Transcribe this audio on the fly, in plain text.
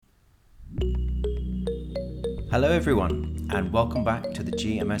Hello everyone, and welcome back to the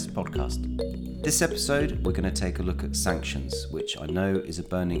GMS podcast. This episode, we're going to take a look at sanctions, which I know is a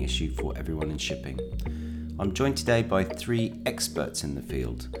burning issue for everyone in shipping. I'm joined today by three experts in the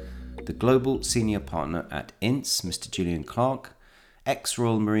field. The Global Senior Partner at INTS, Mr. Julian Clark,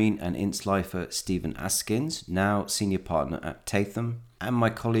 ex-Royal Marine and INTS lifer Stephen Askins, now Senior Partner at Tatham, and my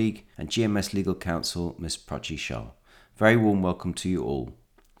colleague and GMS Legal Counsel, Ms. Prachi Shah. Very warm welcome to you all.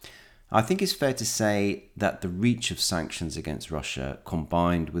 I think it's fair to say that the reach of sanctions against Russia,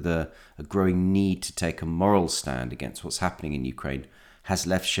 combined with a growing need to take a moral stand against what's happening in Ukraine, has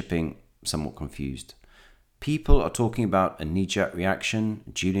left shipping somewhat confused. People are talking about a knee-jerk reaction.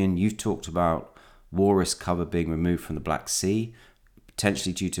 Julian, you've talked about war risk cover being removed from the Black Sea,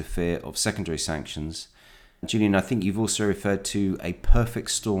 potentially due to fear of secondary sanctions. Julian, I think you've also referred to a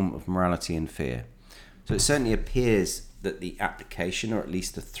perfect storm of morality and fear. So it certainly appears that the application, or at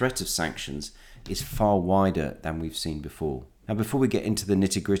least the threat of sanctions, is far wider than we've seen before. Now, before we get into the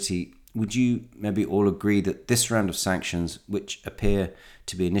nitty-gritty, would you maybe all agree that this round of sanctions, which appear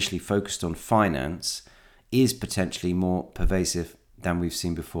to be initially focused on finance, is potentially more pervasive than we've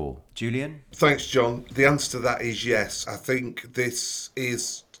seen before? Julian? Thanks, John. The answer to that is yes. I think this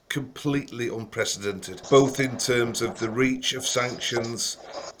is completely unprecedented, both in terms of the reach of sanctions,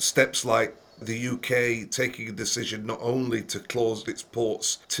 steps like the UK taking a decision not only to close its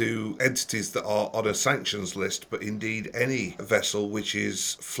ports to entities that are on a sanctions list, but indeed any vessel which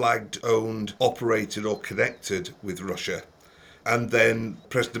is flagged, owned, operated or connected with Russia. And then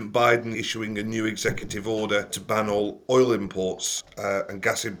President Biden issuing a new executive order to ban all oil imports and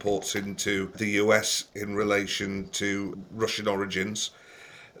gas imports into the US in relation to Russian origins.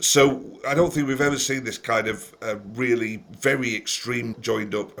 So I don't think we've ever seen this kind of really very extreme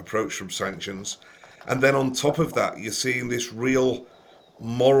joined up approach from sanctions. And then on top of that, you're seeing this real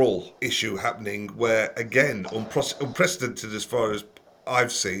moral issue happening where, again, unprecedented as far as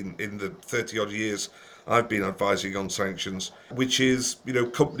I've seen in the 30 odd years I've been advising on sanctions, which is,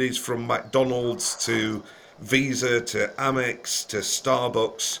 companies from McDonald's to Visa to Amex to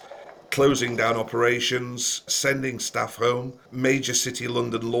Starbucks closing down operations, sending staff home, major city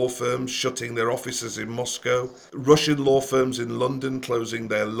London law firms shutting their offices in Moscow, Russian law firms in London closing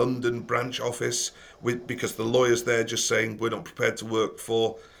their London branch office because the lawyers there just saying we're not prepared to work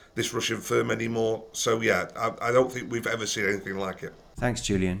for this Russian firm anymore. So yeah, I don't think we've ever seen anything like it. Thanks,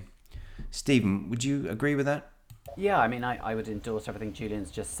 Julian. Stephen, would you agree with that? Yeah, I would endorse everything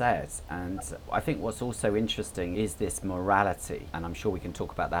Julian's just said. And I think what's also interesting is this morality. And I'm sure we can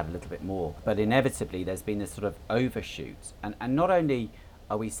talk about that a little bit more. But inevitably, there's been this sort of overshoot. And not only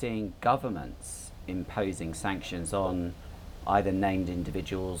are we seeing governments imposing sanctions on either named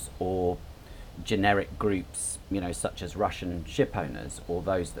individuals or generic groups, such as Russian ship owners or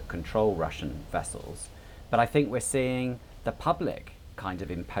those that control Russian vessels, but I think we're seeing the public kind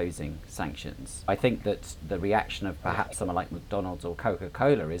of imposing sanctions. I think that the reaction of perhaps someone like McDonald's or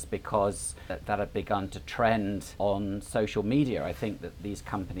Coca-Cola is because that had begun to trend on social media. I think that these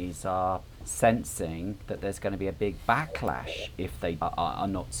companies are sensing that there's going to be a big backlash if they are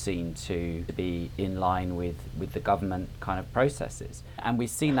not seen to be in line with the government kind of processes. And we've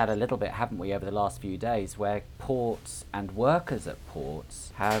seen that a little bit, haven't we, over the last few days, where ports and workers at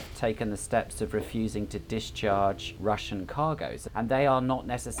ports have taken the steps of refusing to discharge Russian cargoes. And they are not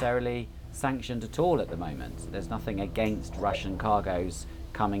necessarily sanctioned at all at the moment. There's nothing against Russian cargoes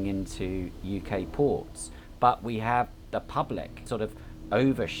coming into UK ports. But we have the public sort of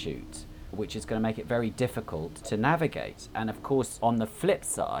overshoot, which is going to make it very difficult to navigate. And of course, on the flip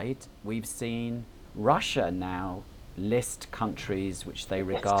side, we've seen Russia now list countries which they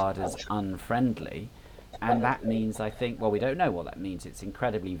regard as unfriendly. And that means, I think, well, we don't know what that means. It's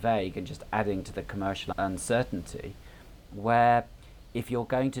incredibly vague and just adding to the commercial uncertainty, where if you're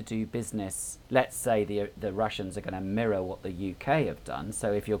going to do business, let's say the Russians are going to mirror what the UK have done.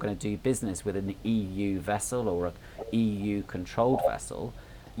 So if you're going to do business with an EU vessel or an EU-controlled vessel,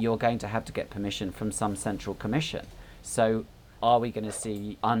 you're going to have to get permission from some central commission. So are we going to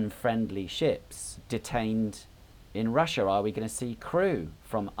see unfriendly ships detained in Russia? Are we going to see crew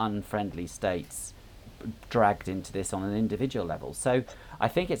from unfriendly states dragged into this on an individual level? So I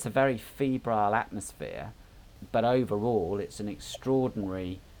think it's a very febrile atmosphere, but overall it's an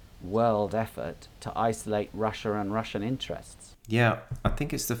extraordinary world effort to isolate Russia and Russian interests. Yeah, I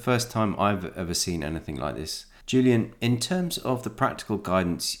think it's the first time I've ever seen anything like this. Julian, in terms of the practical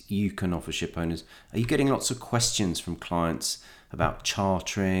guidance you can offer ship owners, are you getting lots of questions from clients about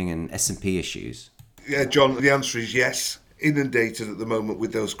chartering and S&P issues? Yeah, John, the answer is yes. Inundated at the moment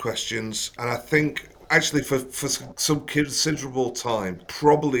with those questions. And I think Actually, for some considerable time,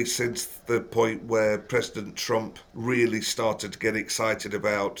 probably since the point where President Trump really started to get excited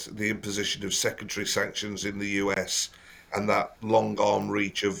about the imposition of secondary sanctions in the US and that long arm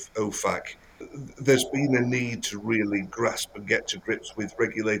reach of OFAC, there's been a need to really grasp and get to grips with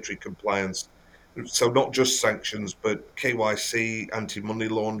regulatory compliance. So not just sanctions, but KYC, anti-money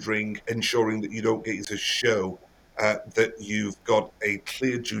laundering, ensuring that you don't get to show that you've got a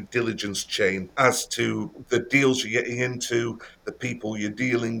clear due diligence chain as to the deals you're getting into, the people you're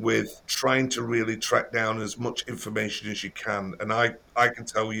dealing with, trying to really track down as much information as you can. And I can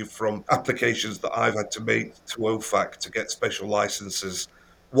tell you from applications that I've had to make to OFAC to get special licenses,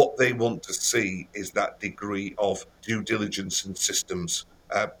 what they want to see is that degree of due diligence in systems.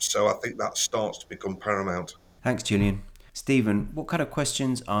 So I think that starts to become paramount. Thanks, Julian. Stephen, what kind of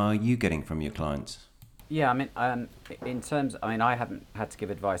questions are you getting from your clients? Yeah, I mean, in terms, I mean, I haven't had to give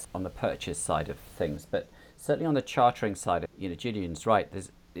advice on the purchase side of things, but certainly on the chartering side, Julian's right.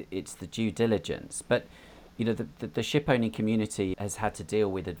 It's the due diligence, but the ship owning community has had to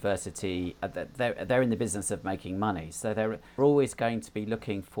deal with adversity. They're in the business of making money, so they're always going to be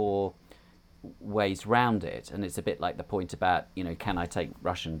looking for ways round it. And it's a bit like the point about, can I take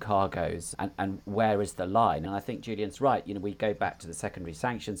Russian cargoes and where is the line? And I think Julian's right. We go back to the secondary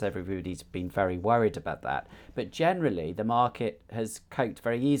sanctions. Everybody's been very worried about that. But generally, the market has coped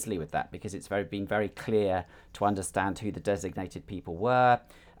very easily with that because it's been very clear to understand who the designated people were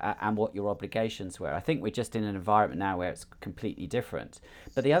and what your obligations were. I think we're just in an environment now where it's completely different.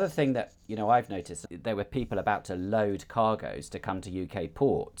 But the other thing that, I've noticed, there were people about to load cargoes to come to UK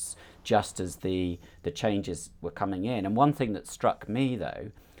ports just as the changes were coming in. And one thing that struck me,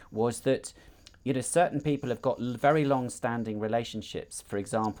 though, was that certain people have got very long-standing relationships, for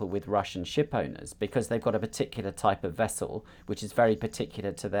example, with Russian ship owners, because they've got a particular type of vessel, which is very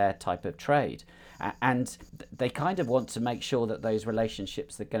particular to their type of trade. And they kind of want to make sure that those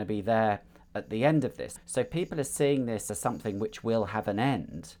relationships are going to be there at the end of this. So people are seeing this as something which will have an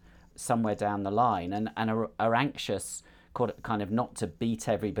end somewhere down the line and are anxious kind of not to beat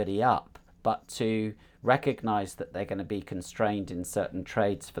everybody up, but to recognise that they're going to be constrained in certain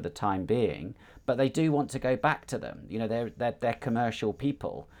trades for the time being, but they do want to go back to them. They're commercial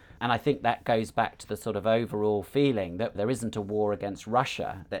people. And I think that goes back to the sort of overall feeling that there isn't a war against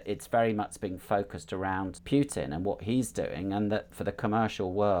Russia, that it's very much being focused around Putin and what he's doing, and that for the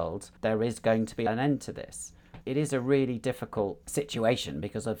commercial world, there is going to be an end to this. It is a really difficult situation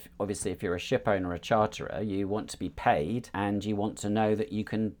because obviously if you're a ship owner or a charterer, you want to be paid and you want to know that you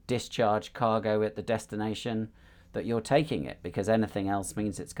can discharge cargo at the destination that you're taking it, because anything else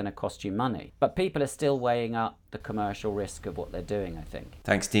means it's going to cost you money. But people are still weighing up the commercial risk of what they're doing, I think.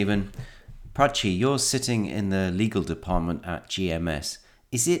 Thanks, Stephen. Prachi, you're sitting in the legal department at GMS.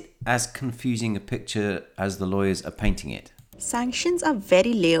 Is it as confusing a picture as the lawyers are painting it? Sanctions are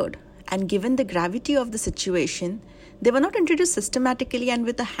very layered, and given the gravity of the situation, they were not introduced systematically and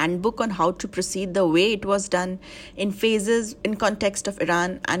with a handbook on how to proceed the way it was done in phases in context of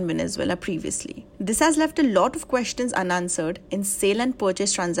Iran and Venezuela previously. This has left a lot of questions unanswered in sale and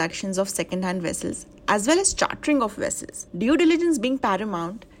purchase transactions of second-hand vessels, as well as chartering of vessels. Due diligence being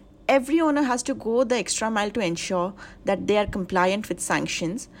paramount, every owner has to go the extra mile to ensure that they are compliant with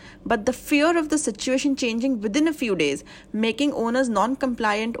sanctions, but the fear of the situation changing within a few days, making owners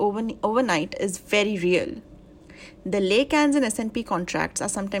non-compliant overnight, is very real. The laycans and S&P contracts are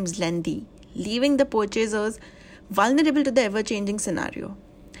sometimes lengthy, leaving the purchasers vulnerable to the ever-changing scenario.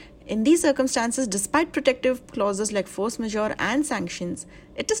 In these circumstances, despite protective clauses like force majeure and sanctions,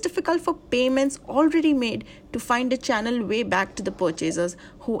 it is difficult for payments already made to find a channel way back to the purchasers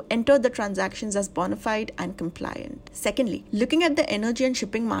who entered the transactions as bona fide and compliant. Secondly, looking at the energy and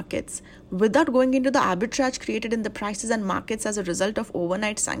shipping markets, without going into the arbitrage created in the prices and markets as a result of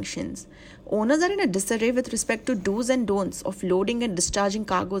overnight sanctions, owners are in a disarray with respect to do's and don'ts of loading and discharging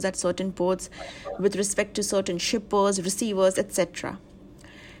cargoes at certain ports, with respect to certain shippers, receivers, etc.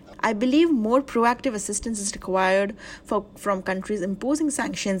 I believe more proactive assistance is required from countries imposing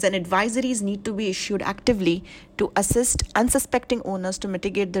sanctions, and advisories need to be issued actively to assist unsuspecting owners to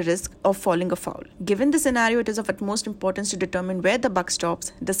mitigate the risk of falling afoul. Given the scenario, it is of utmost importance to determine where the buck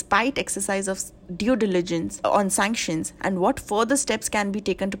stops, despite exercise of due diligence on sanctions, and what further steps can be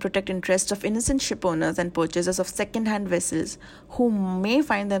taken to protect interests of innocent ship owners and purchasers of second-hand vessels who may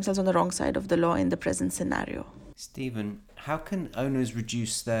find themselves on the wrong side of the law in the present scenario. Stephen, how can owners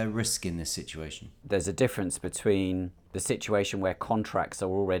reduce their risk in this situation? There's a difference between the situation where contracts are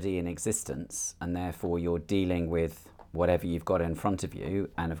already in existence and therefore you're dealing with whatever you've got in front of you,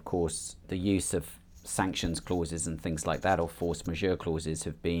 and of course the use of sanctions clauses and things like that, or force majeure clauses,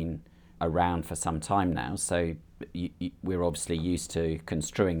 have been around for some time now, so we're obviously used to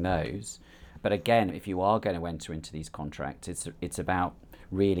construing those. But again, if you are going to enter into these contracts, it's about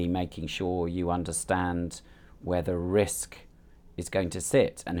really making sure you understand where the risk is going to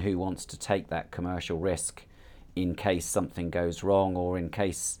sit and who wants to take that commercial risk in case something goes wrong, or in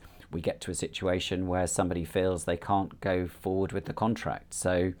case we get to a situation where somebody feels they can't go forward with the contract.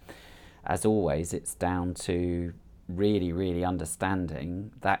 So as always, it's down to really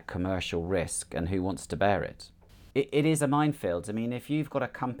understanding that commercial risk and who wants to bear it. It is a minefield. I mean, if you've got a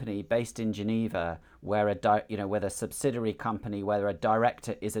company based in Geneva where where the subsidiary company, where a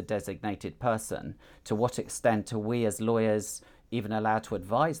director is a designated person, to what extent are we as lawyers even allowed to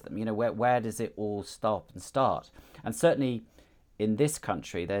advise them? Where does it all stop and start? And certainly in this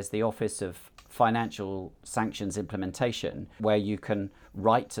country, there's the Office of Financial Sanctions Implementation, where you can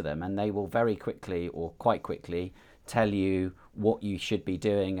write to them and they will very quickly, or quite quickly, tell you what you should be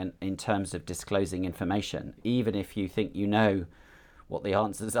doing and in terms of disclosing information. Even if you think you know what the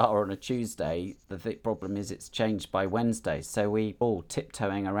answers are on a Tuesday, the problem is it's changed by Wednesday. So we all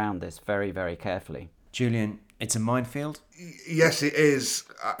tiptoeing around this very carefully. Julian, it's a minefield? Yes, it is.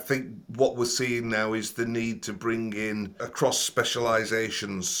 I think what we're seeing now is the need to bring in across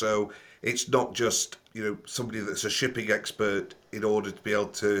specialisations. So it's not just, somebody that's a shipping expert in order to be able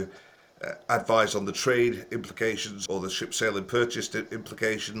to advise on the trade implications or the ship sale and purchase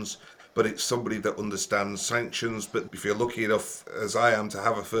implications, but it's somebody that understands sanctions. But if you're lucky enough, as I am, to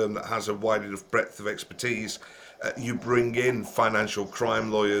have a firm that has a wide enough breadth of expertise, you bring in financial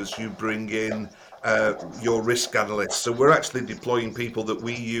crime lawyers, you bring in your risk analysts. So we're actually deploying people that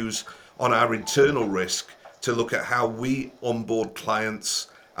we use on our internal risk to look at how we onboard clients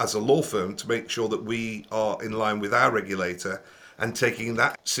as a law firm to make sure that we are in line with our regulator, and taking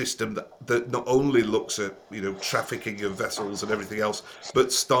that system that not only looks at trafficking of vessels and everything else,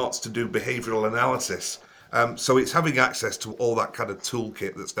 but starts to do behavioural analysis. So it's having access to all that kind of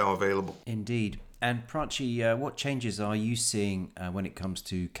toolkit that's now available. Indeed. And Prachi, what changes are you seeing when it comes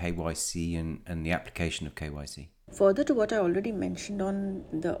to KYC and the application of KYC? Further to what I already mentioned on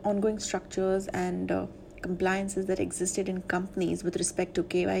the ongoing structures and compliances that existed in companies with respect to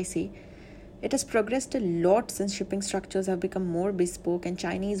KYC, it has progressed a lot since shipping structures have become more bespoke and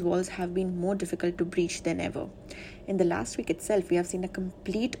Chinese walls have been more difficult to breach than ever. In the last week itself, we have seen a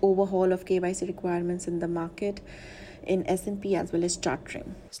complete overhaul of KYC requirements in the market, in S&P as well as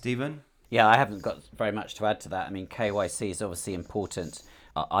chartering. Stephen? Yeah, I haven't got very much to add to that. I mean, KYC is obviously important.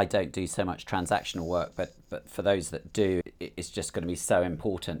 I don't do so much transactional work, but for those that do, it's just going to be so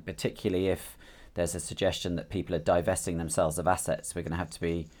important, particularly if there's a suggestion that people are divesting themselves of assets. We're going to have to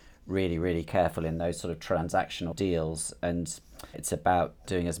be really careful in those sort of transactional deals, and it's about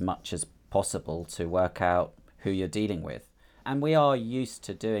doing as much as possible to work out who you're dealing with. And we are used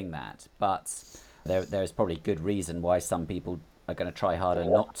to doing that, but there is probably good reason why some people are going to try harder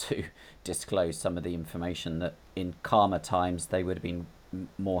not to disclose some of the information that in calmer times they would have been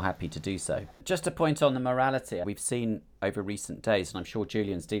more happy to do so. Just a point on the morality we've seen over recent days, and I'm sure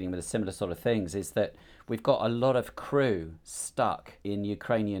Julian's dealing with a similar sort of things, is that we've got a lot of crew stuck in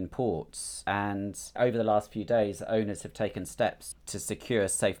Ukrainian ports, and over the last few days owners have taken steps to secure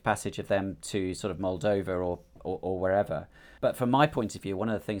safe passage of them to sort of Moldova or wherever. But from my point of view, one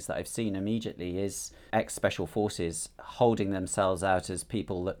of the things that I've seen immediately is ex-special forces holding themselves out as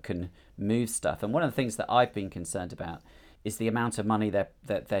people that can move stuff. And one of the things that I've been concerned about is the amount of money that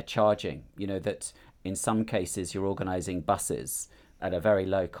they're charging. That in some cases you're organising buses at a very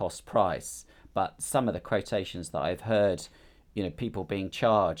low cost price, but some of the quotations that I've heard, people being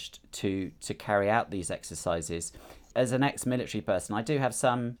charged to carry out these exercises. As an ex-military person, I do have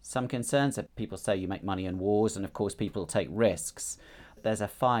some concerns that people say you make money in wars, and of course people take risks. There's a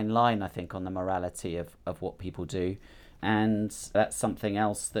fine line, I think, on the morality of what people do. And that's something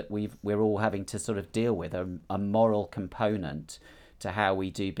else that we're all having to sort of deal with, a moral component to how we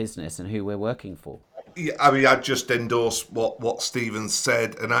do business and who we're working for. Yeah, I mean, I'd just endorse what Stephen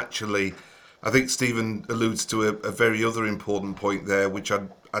said. And actually, I think Stephen alludes to a very other important point there, which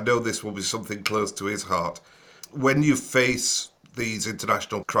I know this will be something close to his heart. When you face these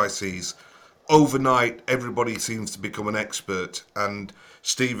international crises, overnight, everybody seems to become an expert. And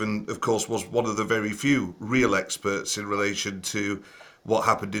Stephen, of course, was one of the very few real experts in relation to what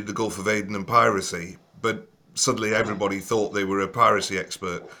happened in the Gulf of Aden and piracy. But suddenly everybody thought they were a piracy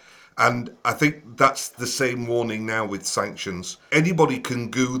expert. And I think that's the same warning now with sanctions. Anybody can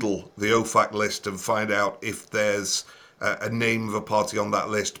Google the OFAC list and find out if there's a name of a party on that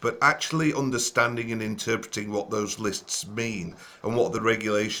list, but actually understanding and interpreting what those lists mean and what the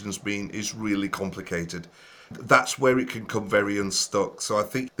regulations mean is really complicated. that's where it can come very unstuck. So I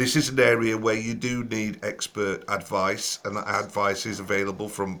think this is an area where you do need expert advice, and that advice is available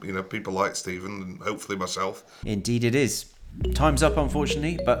from people like Stephen and hopefully myself. Indeed it is. Time's up,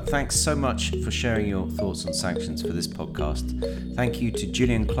 unfortunately, but thanks so much for sharing your thoughts on sanctions for this podcast. Thank you to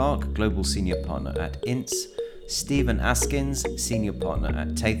Julian Clark, Global Senior Partner at INTS, Stephen Askins, Senior Partner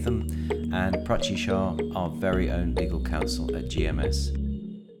at Tatham, and Prachi Shah, our very own legal counsel at GMS.